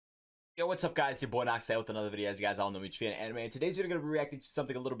Yo, what's up, guys? It's your boy Noxai with another video. As you guys all know me, fan anime. And today's video gonna be reacting to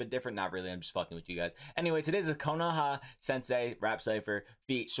something a little bit different. Not really, I'm just fucking with you guys. Anyway, today's a KONOHA Sensei rap cipher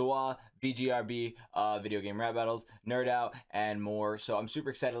feat Shwabadi, VGRB, video game rap battles, Nerdout, and more. So I'm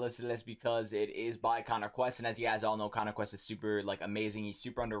super excited to listen to this because it is by KONOHA, and as you guys all know, KONOHA is super amazing. He's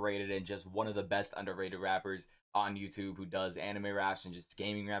super underrated and just one of the best underrated rappers on YouTube who does anime raps and just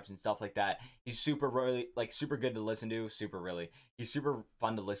gaming raps and stuff like that. He's super good to listen to. He's super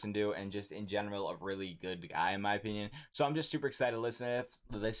fun to listen to, and just in general a really good guy in my opinion. So I'm just super excited to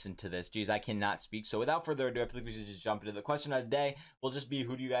listen to this. Jeez, I cannot speak. So without further ado, I think we should just jump into the question of the day. Will just be,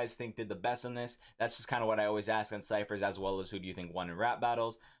 who do you guys think did the best on this? That's just kind of what I always ask on ciphers, as well as who do you think won in rap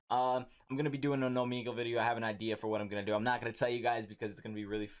battles. I'm gonna be doing a no Migo video. I have an idea for what I'm gonna do. I'm not gonna tell you guys because it's gonna be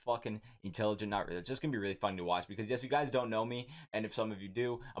really fucking intelligent. Not really, it's just gonna be really fun to watch, because if you guys don't know me, and if some of you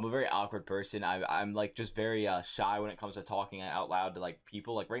do, I'm a very awkward person. I'm like just very shy when it comes to talking out loud to like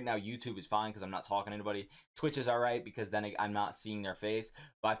people. Like right now YouTube is fine because I'm not talking to anybody. Twitch is alright because then I'm not seeing their face,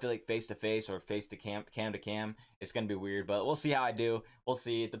 but I feel like face to face or face to cam to cam, it's gonna be weird. But we'll see how I do. We'll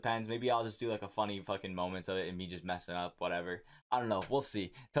see. It depends. Maybe I'll just do like a funny fucking moments of it and me just messing up, whatever. I don't know. We'll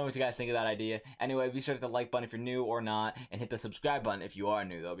see. Tell me what you guys think of that idea. Anyway, be sure to hit the like button if you're new or not, and hit the subscribe button if you are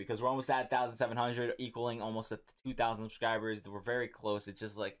new, though, because we're almost at 1,700, equaling almost at 2,000 subscribers. We're very close. It's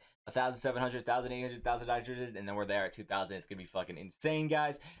just like 1,700, 1,800, 1,900, and then we're there at 2,000. It's gonna be fucking insane,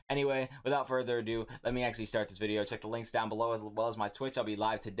 guys. Anyway, without further ado, let me actually start this video. Check the links down below, as well as my Twitch. I'll be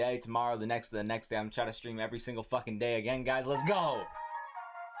live today, tomorrow, the next day. I'm trying to stream every single fucking day again, guys. Let's go.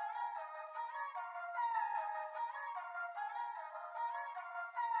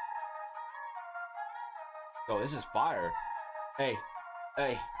 Oh, this is fire. Hey.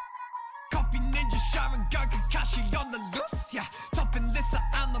 Coffee Ninja, Sharon Gun, Kakashi on the loose, yeah. Topping Lissa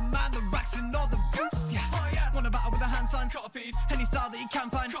and the man, the racks and all the boosts, yeah. Oh yeah. Wanna battle with the hand signs, copied. Any style that you can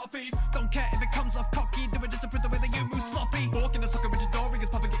find, copied. Don't care if it comes off cocky, do it just to prove the way that you move sloppy. Walk in the sucker with your door, ringers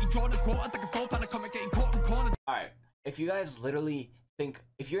popping, getting drawn a quarter, take a full pan of comic, getting caught in corner. Alright, if you guys literally think,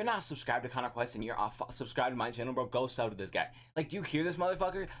 if you're not subscribed to KONOHA and you're subscribed to my channel, bro, go sub to this guy. Like, do you hear this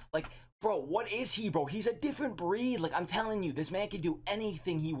motherfucker? Like, bro, what is he, bro? He's a different breed. Like, I'm telling you, this man can do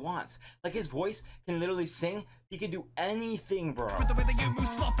anything he wants. Like, his voice can literally sing. He can do anything, bro. With the way that you move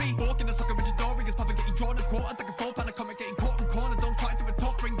sloppy, walk in the sucker with your door, ringers popping, getting drawn a quarter, take a full pan of comic, getting caught in corner. Don't try to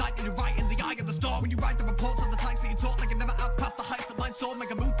talk, bring light in your right in the eye of the storm. When you write the reports on the tanks that you talk, like you never out past the heights that mine soar.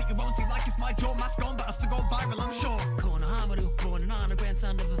 Make a move that you won't see, like it's my jaw. Mask on, but I still go viral, I'm sure. KONOHA, born and on a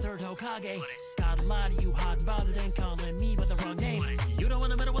grandson of the third Hokage. Got a lot of you hot and bothered and calling me by the wrong name. You don't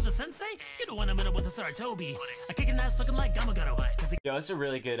want a minute with a sensei? You don't want a minute with a Saratobi. I kick an ass looking like Gamagaro. Yo, it's a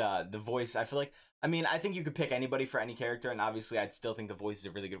really good, the voice, I feel like, I mean, I think you could pick anybody for any character, and obviously I'd still think the voice is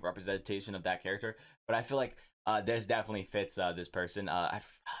a really good representation of that character, but I feel like this definitely fits this person.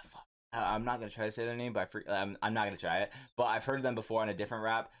 I'm not gonna try to say their name, but I'm not gonna try it. But I've heard them before on a different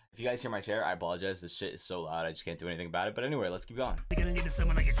rap. If you guys hear my chair, I apologize. This shit is so loud, I just can't do anything about it. But anyway, let's keep going. You're gonna need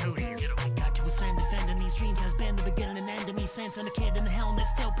someone like your toadies. I got to ascend, defending these dreams has been the beginning and end of me. Since I'm a kid in the helmet,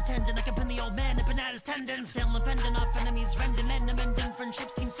 still pretending I can pin the old man up and at his tendons. Still offending off enemies, rending and amending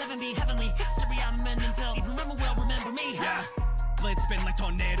friendships. Team 7B, heavenly history. I'm amending till even Rema will remember me. Yeah. Blades spin like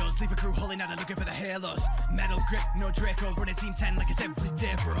tornadoes, leave a crew holding out and looking for the halos. Metal grip, no Draco, running team 10 like it's every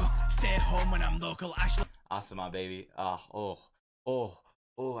day, bro. Stay home when I'm local, Awesome, my baby. Oh,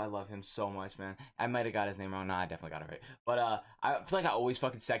 I love him so much, man. I might have got his name wrong. No, I definitely got it right. But I feel like I always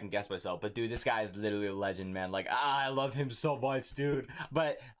fucking second guess myself. But dude, this guy is literally a legend, man. Like, I love him so much, dude.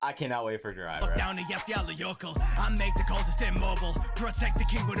 But I cannot wait for Jiraiya. Look down to yellow yokel. I make the calls to stay mobile. Protect the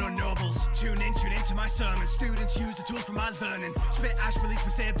king with no nobles. Tune into my sermon. Students use the tools for my learning. Spit ash, release,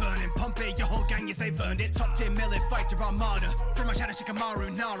 we stay burning. Pump it, your whole gang, yes, they've earned it. Top tier melee fighter armada. From my shadow,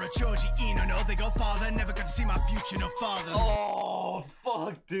 Shikamaru, Nara, Choji, Ino, no, they go farther. Never got to see my future, no father. Oh,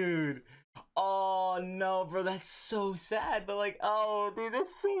 fuck, dude. Oh no, bro, that's so sad. But like, oh dude, that's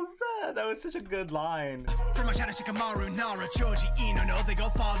so sad. That was such a good line. From my shadow, Shikamaru, Nara, Choji, Ino, no, they go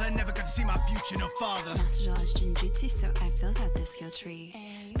farther. Never got to see my future, no father. Master knowledge Jinjutsu, so I filled out the skill tree.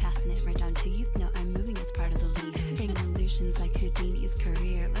 Passing it right down to youth, no, I'm moving as part of the league. Bring illusions like Houdini's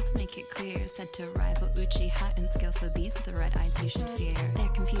career. Let's make it clear. Said to rival Uchiha in skill, so these are the red eyes you should fear. They're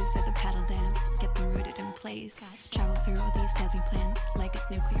confused by the paddle dance, get them rooted in place. Travel through all these deadly plans like it's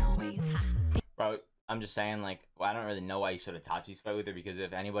nuclear waste. Bro, I'm just saying, like, well, I don't really know why you should Itachi's fight with her, because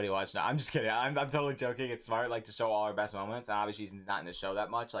if anybody watched, no, I'm just kidding. I'm totally joking. It's smart, like, to show all her best moments. And obviously she's not in the show that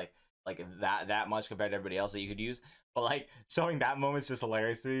much, like that much compared to everybody else that you could use. But like, showing that moment's just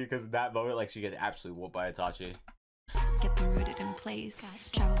hilarious to me, because that moment, like, she gets absolutely whooped by Itachi. Get them rooted in place.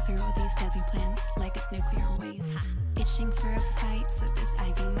 Travel through all these deadly plans like it's nuclear waste. Itching for a fight, so this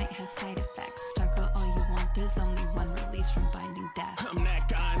Ivy might have sight.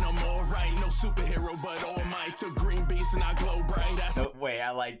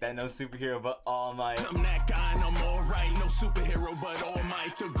 like that. No superhero, but All Might. I'm that guy and I'm alright. No superhero, but All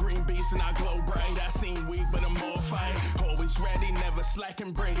Might. The green beast and I glow bright. I seem weak, but I'm all fight. Always ready, never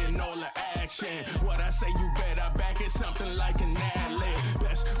slacking, bringing all the action. What I say, you better back it, something like an ad-lib.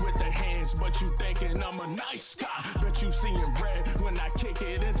 Best with the hands, but you thinking I'm a nice guy. Bet you seeing red when I kick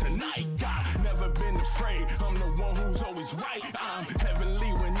it into night guy. Never been afraid, I'm the one who's always right. I'm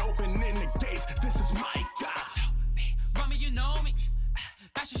heavenly when opening the gates. This is my guy. Rummy, you know me.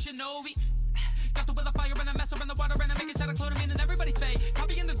 That's your shinobi. Got the will of fire and I mess around the water and I make a shot of chloramine and everybody fade.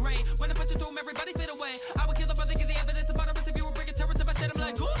 Copy in the gray. When I punch it through them, everybody fade away. I would kill the brother, get the evidence about us. If you were bringing terror to my state, I'm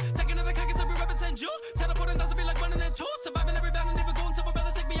like, cool. Taking another carcass, every represent you. Teleporting those to be like one and then two. Surviving every battle, never going silver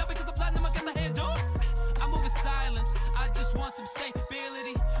brothers take me out because the platinum I got the handle. I move in silence. I just want some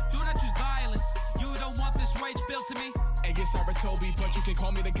stability. Do not choose violence. You don't want this rage built to me. Hey, it's Toby, but you can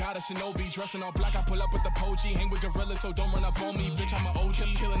call me the god of shinobi. Dressing all black, I pull up with the poji. Hang with gorillas, so don't run up on me. Bitch, I'm an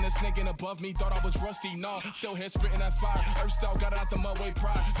OG. Killing this nigga above me. Thought I was rusty. Nah, still here spitting that fire. Earth style, got it out the mud, way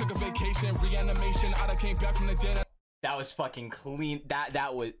pride. Took a vacation, reanimation. I came back from the dead. That was fucking clean.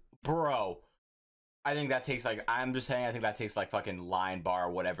 That was, bro. I think that takes like, I'm just saying, I think that takes like fucking line bar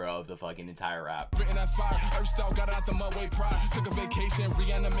or whatever of the fucking entire rap. Written that fire, earth style, got it out the mud, way pride. Took a vacation,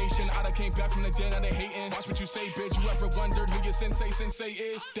 reanimation. I came back from the dead, now they hating. Watch what you say, bitch. You ever wondered who your sensei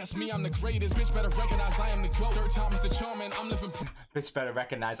is? That's me, I'm the greatest. Bitch, better recognize I am the GOAT. Third time is the charm, and I'm living proof. Bitch, better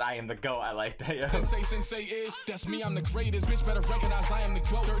recognize I am the GOAT. I like that, yo. Sensei is. That's me, I'm the greatest. Bitch, better recognize I am the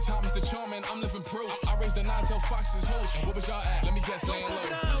GOAT. Third time is the charm, and I'm living proof. I raised the 9 till Fox's host. And what was y'all at? Let me guess, laying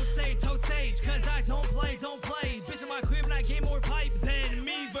low. Tote sage, cause I don't play. Bitch in my crib and I get more pipe than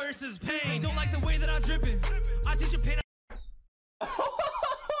me versus pain. Don't like the way that I'm dripping. I teach you pain.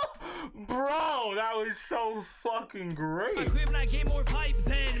 Bro, that was so fucking great. My crib and I get more pipe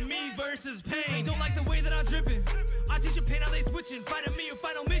than me versus pain. Don't like the way that I'm dripping. I teach you pain, how they switching. Fighting me or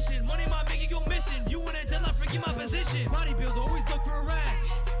final mission. Money might make you go missing. You in a deadlock, forget my position. Bodybuilder, always look for a rack.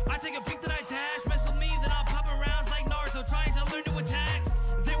 I take a peek, then I dash. Mess with me, then I'm popping rounds like Naruto, trying to learn new attacks.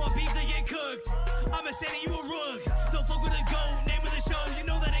 They want beef, they get cooked. I'm a Sandy, you a rook. Don't fuck with a goat. Name of the show, you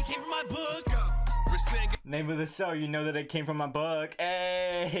know that it came from my book. Name of the show, you know that it came from my book.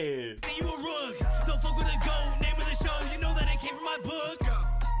 Hey. You a rook. Don't fuck with a goat. Name of the show, you know that it came from my book.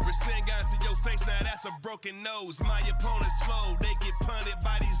 Guys in your face, now that's a broken nose. My opponent's fold, they get punted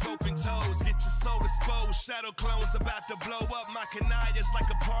by these open toes. Get your soul exposed, shadow clones about to blow up. My Kanaya's like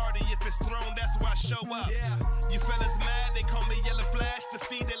a party, if it's thrown, that's where I show up. Yeah. You fellas mad, they call me Yellow Flash.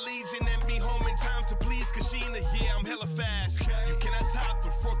 Defeat the Legion and be home in time to please Kashina. Yeah, I'm hella fast. You cannot top the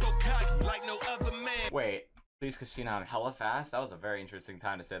Furokokagi like no other man. Wait, please Kashina, I'm hella fast? That was a very interesting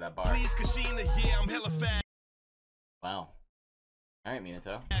time to say that bar. Please Kashina, yeah, I'm hella fast. Wow. Alright,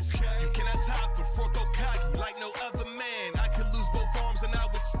 Minato. You cannot top the Furokokagi like no other man. I could lose both arms and I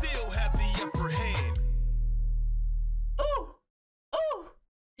would still have the upper hand. Ooh! Ooh!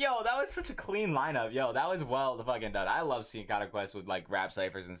 Yo, that was such a clean lineup. Yo, that was well the fucking done. I love seeing Conquest with like rap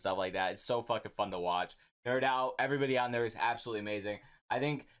ciphers and stuff like that. It's so fucking fun to watch. Nerdout, everybody on there is absolutely amazing. I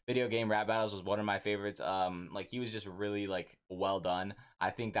think video game rap battles was one of my favorites. Like he was just really like well done.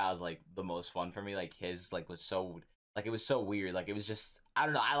 I think that was like the most fun for me. Like his like was so like it was so weird. Like it was just, I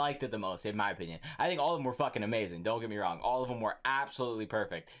don't know, I liked it the most in my opinion. I think all of them were fucking amazing. Don't get me wrong, all of them were absolutely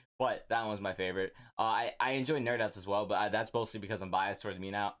perfect. But that one was my favorite. I enjoy Nerdouts as well, but that's mostly because I'm biased towards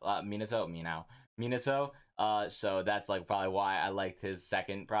Minato. So that's like probably why I liked his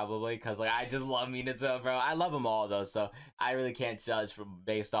second, probably because like I just love Minato, bro. I love them all though, so I really can't judge from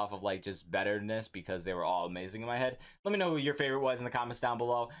based off of like just betterness because they were all amazing in my head. Let me know who your favorite was in the comments down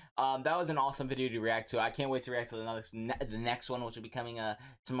below. That was an awesome video to react to. I can't wait to react to the next one, which will be coming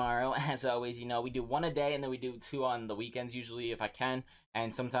tomorrow. As always, you know, we do one a day and then we do 2 on the weekends usually if I can,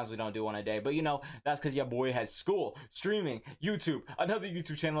 and sometimes we don't do one a day. But you know, that's because your boy has school, streaming, YouTube, another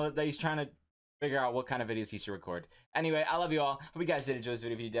YouTube channel that he's trying to figure out what kind of videos he should record. Anyway, I love you all. Hope you guys did enjoy this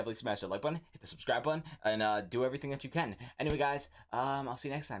video. If you did, definitely smash that like button, hit the subscribe button, and do everything that you can. Anyway, guys, I'll see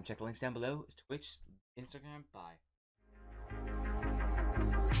you next time. Check the links down below. It's Twitch, Instagram. Bye.